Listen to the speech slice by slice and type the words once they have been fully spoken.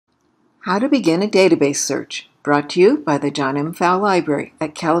How to begin a database search, brought to you by the John M. Pfau Library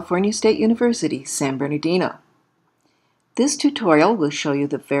at California State University, San Bernardino. This tutorial will show you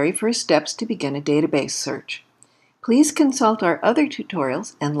the very first steps to begin a database search. Please consult our other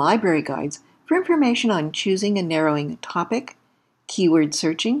tutorials and library guides for information on choosing and narrowing a topic, keyword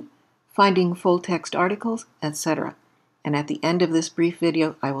searching, finding full-text articles, etc. And at the end of this brief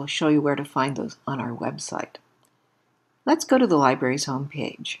video, I will show you where to find those on our website. Let's go to the library's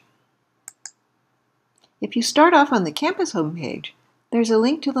homepage. If you start off on the campus homepage, there's a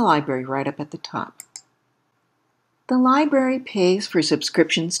link to the library right up at the top. The library pays for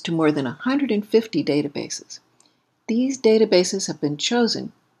subscriptions to more than 150 databases. These databases have been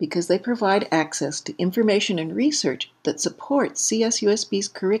chosen because they provide access to information and research that supports CSUSB's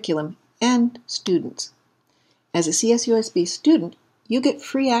curriculum and students. As a CSUSB student, you get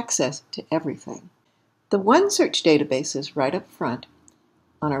free access to everything. The OneSearch database is right up front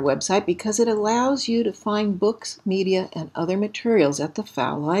on our website because it allows you to find books, media, and other materials at the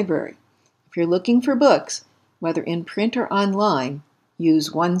Pfau Library. If you're looking for books, whether in print or online,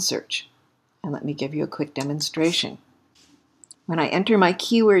 use OneSearch. And let me give you a quick demonstration. When I enter my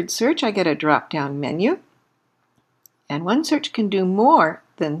keyword search, I get a drop-down menu. And OneSearch can do more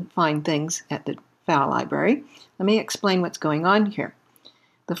than find things at the Pfau Library. Let me explain what's going on here.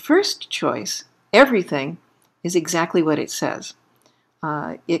 The first choice, everything, is exactly what it says.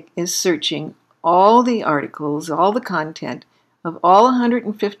 It is searching all the articles, all the content of all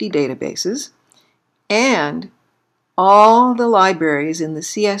 150 databases and all the libraries in the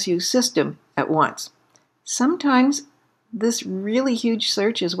CSU system at once. Sometimes this really huge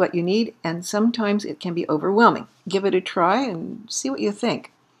search is what you need, and sometimes it can be overwhelming. Give it a try and see what you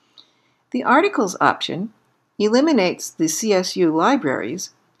think. The articles option eliminates the CSU libraries,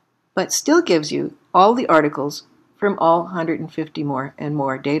 but still gives you all the articles from all 150 more and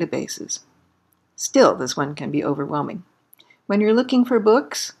more databases. Still, this one can be overwhelming. When you're looking for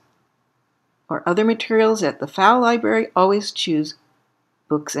books or other materials at the Pfau Library, always choose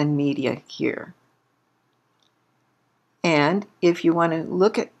Books and Media here. And if you want to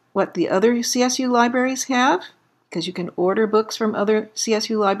look at what the other CSU libraries have, because you can order books from other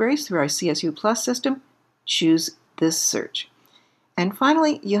CSU libraries through our CSU Plus system, choose this search. And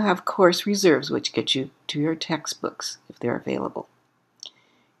finally, you have course reserves, which get you to your textbooks if they're available.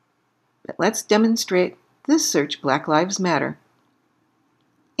 But let's demonstrate this search, Black Lives Matter,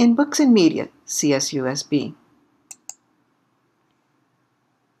 in Books and Media, CSUSB.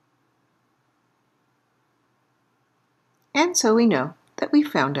 And so we know that we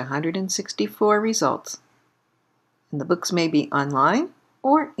found 164 results. And the books may be online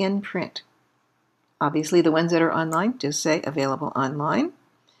or in print. Obviously, the ones that are online just say available online.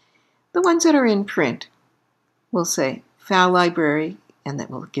 The ones that are in print will say Pfau Library, and that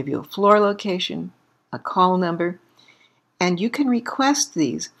will give you a floor location, a call number, and you can request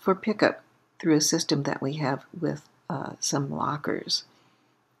these for pickup through a system that we have with some lockers.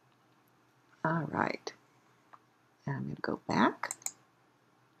 All right, I'm going to go back.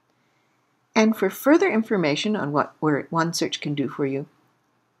 And for further information on what OneSearch can do for you,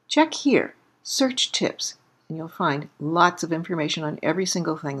 check here. Search tips, and you'll find lots of information on every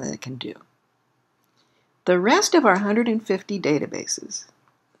single thing that it can do. The rest of our 150 databases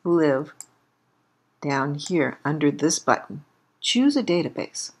live down here under this button. Choose a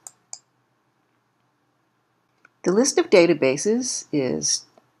database. The list of databases is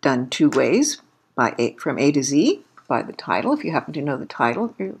done two ways, from A to Z, by the title, if you happen to know the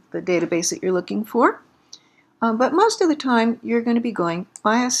title, the database that you're looking for. But most of the time, you're going to be going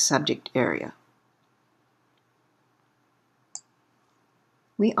by a subject area.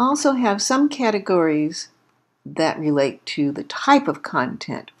 We also have some categories that relate to the type of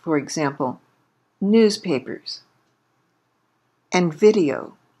content. For example, newspapers and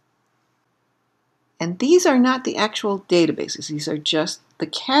video. And these are not the actual databases. These are just the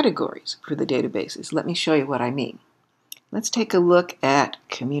categories for the databases. Let me show you what I mean. Let's take a look at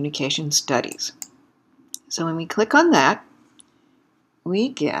communication studies. So when we click on that, we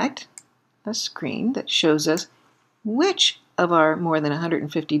get a screen that shows us which of our more than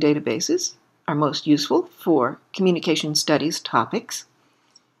 150 databases are most useful for communication studies topics.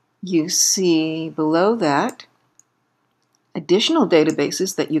 You see below that additional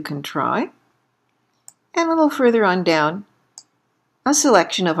databases that you can try, and a little further on down, a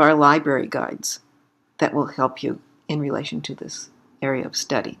selection of our library guides that will help you in relation to this area of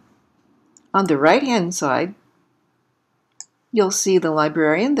study. On the right-hand side, you'll see the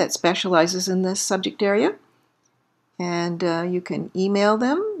librarian that specializes in this subject area, and you can email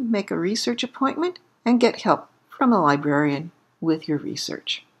them, make a research appointment, and get help from a librarian with your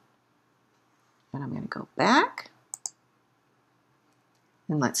research. And I'm going to go back.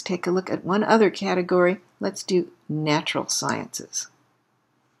 And let's take a look at one other category. Let's do natural sciences.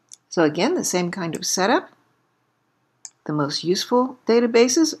 So again, the same kind of setup. The most useful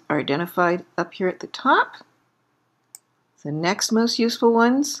databases are identified up here at the top. The next most useful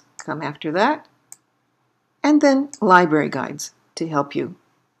ones come after that. And then library guides to help you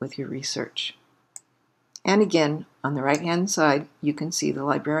with your research. And again, on the right-hand side, you can see the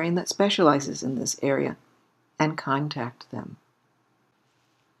librarian that specializes in this area and contact them.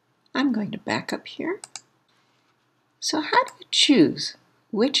 I'm going to back up here. So how do you choose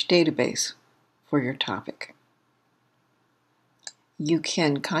which database for your topic? You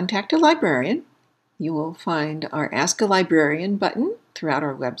can contact a librarian. You will find our Ask a Librarian button throughout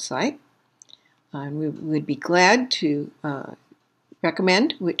our website. And we would be glad to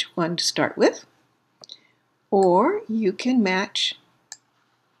recommend which one to start with. Or you can match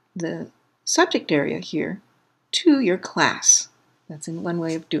the subject area here to your class. That's in one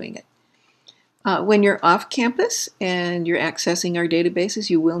way of doing it. When you're off campus and you're accessing our databases,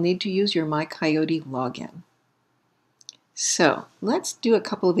 you will need to use your MyCoyote login. So let's do a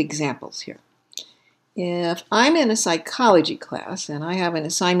couple of examples here. If I'm in a psychology class and I have an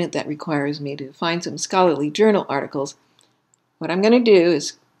assignment that requires me to find some scholarly journal articles, what I'm going to do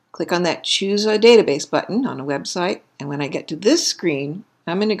is click on that Choose a Database button on a website, and when I get to this screen,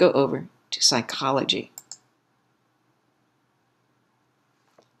 I'm going to go over to Psychology.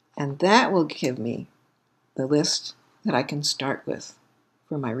 And that will give me the list that I can start with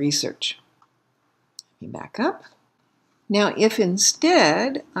for my research. Let me back up. Now, if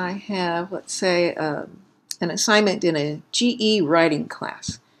instead I have, let's say, an assignment in a GE writing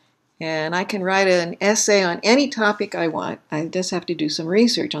class, and I can write an essay on any topic I want, I just have to do some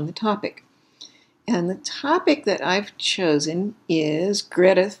research on the topic. And the topic that I've chosen is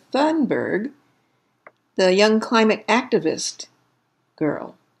Greta Thunberg, the young climate activist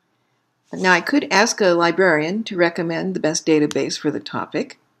girl. Now, I could ask a librarian to recommend the best database for the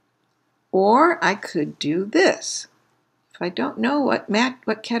topic, or I could do this. If I don't know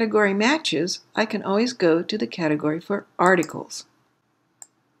what category matches, I can always go to the category for articles.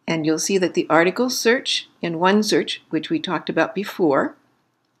 And you'll see that the article search in OneSearch, which we talked about before,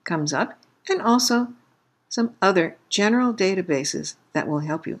 comes up, and also some other general databases that will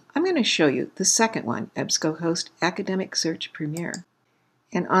help you. I'm going to show you the second one, EBSCOhost Academic Search Premier.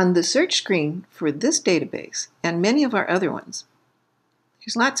 And on the search screen for this database, and many of our other ones,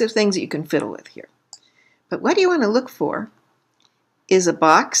 there's lots of things that you can fiddle with here. But what you want to look for is a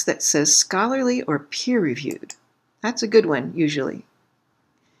box that says scholarly or peer-reviewed. That's a good one, usually.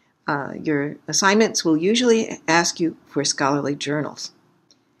 Your assignments will usually ask you for scholarly journals.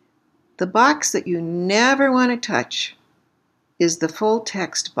 The box that you never want to touch is the full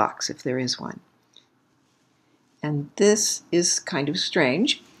text box, if there is one. And this is kind of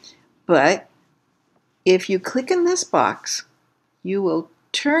strange, but if you click in this box, you will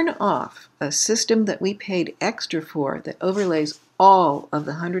turn off a system that we paid extra for that overlays all of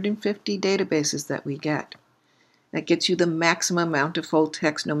the 150 databases that we get. That gets you the maximum amount of full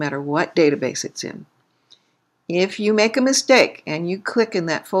text no matter what database it's in. If you make a mistake and you click in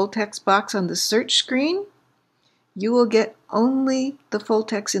that full text box on the search screen, you will get only the full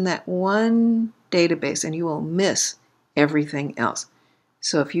text in that one database and you will miss everything else.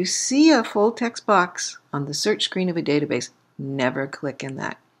 So if you see a full text box on the search screen of a database, never click in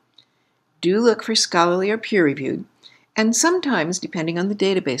that. Do look for scholarly or peer-reviewed, and sometimes, depending on the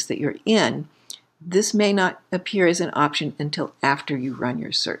database that you're in, this may not appear as an option until after you run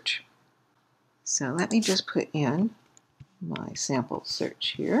your search. So let me just put in my sample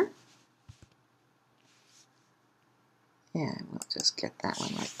search here. And we'll just get that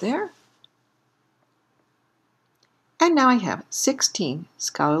one right there. And now I have 16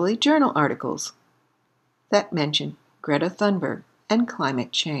 scholarly journal articles that mention Greta Thunberg and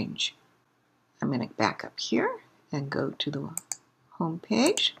climate change. I'm going to back up here and go to the home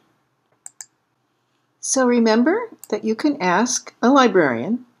page. So remember that you can ask a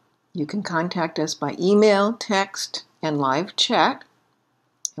librarian. You can contact us by email, text, and live chat,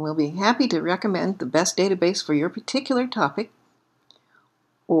 and we'll be happy to recommend the best database for your particular topic.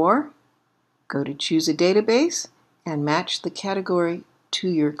 Or go to Choose a Database and match the category to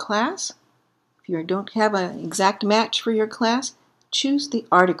your class. If you don't have an exact match for your class, choose the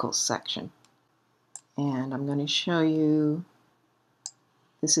Articles section. And I'm going to show you,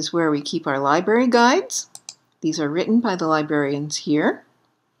 this is where we keep our library guides. These are written by the librarians here,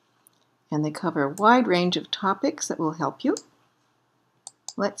 and they cover a wide range of topics that will help you.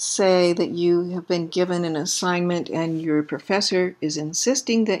 Let's say that you have been given an assignment and your professor is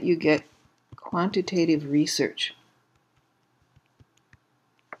insisting that you get quantitative research.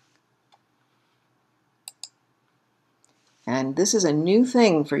 And this is a new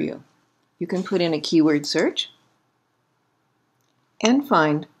thing for you. You can put in a keyword search and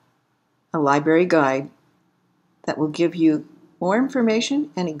find a library guide that will give you more information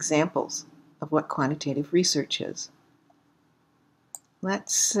and examples of what quantitative research is.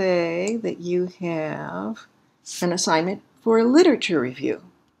 Let's say that you have an assignment for a literature review.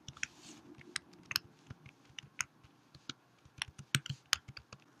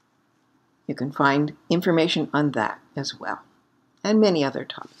 You can find information on that as well, and many other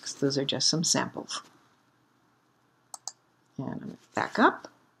topics. Those are just some samples. And I'm going to back up.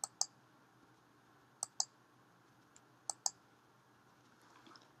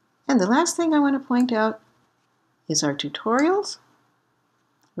 And the last thing I want to point out is our tutorials,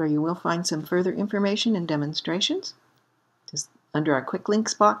 where you will find some further information and demonstrations, just under our quick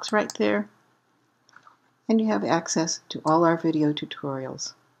links box right there. And you have access to all our video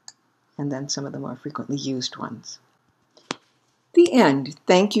tutorials, and then some of the more frequently used ones. The end.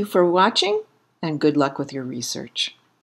 Thank you for watching, and good luck with your research.